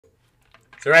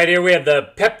So right here we have the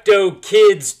Pepto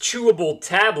Kids Chewable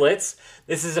tablets.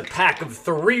 This is a pack of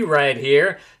 3 right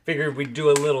here. Figured we'd do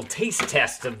a little taste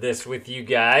test of this with you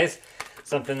guys.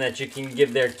 Something that you can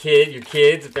give your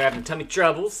kids if they're having tummy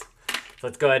troubles. So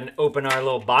let's go ahead and open our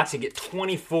little box. You get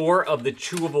 24 of the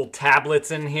chewable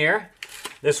tablets in here.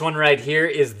 This one right here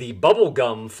is the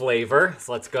bubblegum flavor.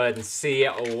 So let's go ahead and see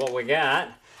what we got.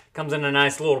 Comes in a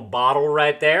nice little bottle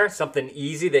right there. Something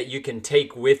easy that you can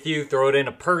take with you. Throw it in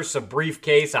a purse, a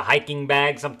briefcase, a hiking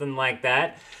bag, something like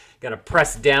that. Gotta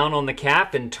press down on the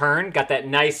cap and turn. Got that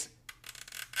nice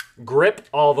grip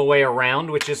all the way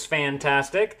around, which is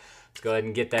fantastic. Let's go ahead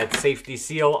and get that safety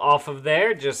seal off of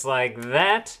there, just like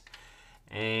that.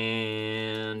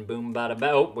 And boom, bada boom.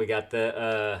 Oh, we got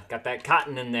that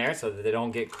cotton in there so that they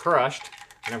don't get crushed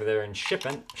whenever they're in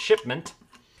shipment.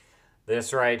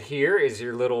 This right here is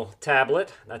your little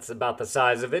tablet. That's about the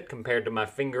size of it compared to my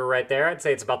finger right there. I'd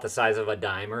say it's about the size of a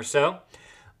dime or so.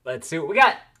 Let's see what we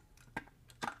got.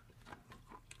 That's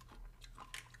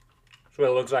what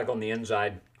it looks like on the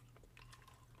inside.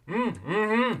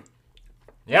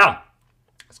 Yeah.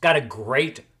 It's got a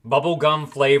great bubblegum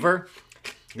flavor.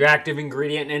 Your active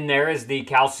ingredient in there is the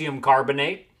calcium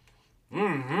carbonate.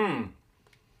 Yeah,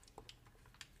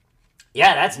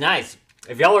 that's nice.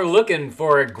 If y'all are looking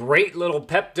for a great little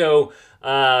Pepto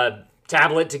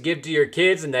tablet to give to your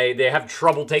kids and they have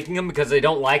trouble taking them because they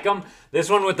don't like them, this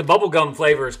one with the bubblegum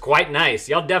flavor is quite nice.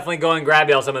 Y'all definitely go and grab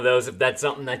y'all some of those if that's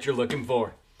something that you're looking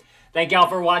for. Thank y'all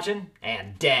for watching,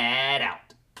 and Dad out.